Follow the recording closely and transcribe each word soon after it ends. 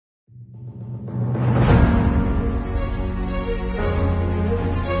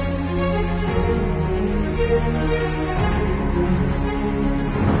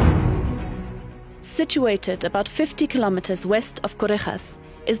Situated about 50 kilometers west of Khorixas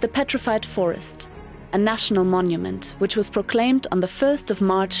is the Petrified Forest, a national monument which was proclaimed on the 1st of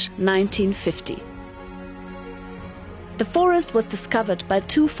March 1950. The forest was discovered by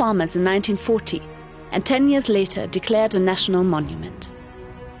two farmers in 1940 and 10 years later declared a national monument.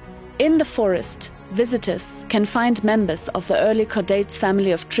 In the forest, visitors can find members of the early Khorixas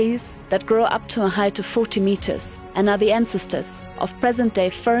family of trees that grow up to a height of 40 meters and are the ancestors of present-day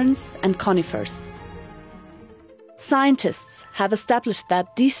ferns and conifers. Scientists have established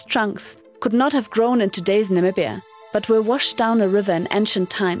that these trunks could not have grown in today's Namibia, but were washed down a river in ancient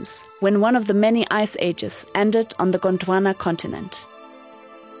times when one of the many ice ages ended on the Gondwana continent.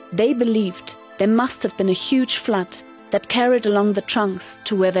 They believed there must have been a huge flood that carried along the trunks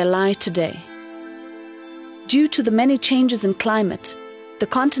to where they lie today. Due to the many changes in climate, the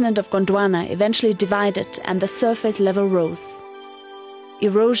continent of Gondwana eventually divided and the surface level rose.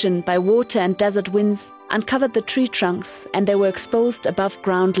 Erosion by water and desert winds uncovered the tree trunks and they were exposed above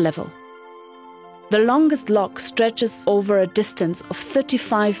ground level. The longest log stretches over a distance of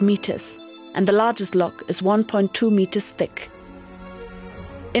 35 meters and the largest log is 1.2 meters thick.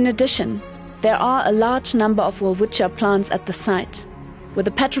 In addition, there are a large number of welwitschia plants at the site, with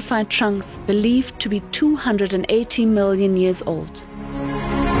the petrified trunks believed to be 280 million years old.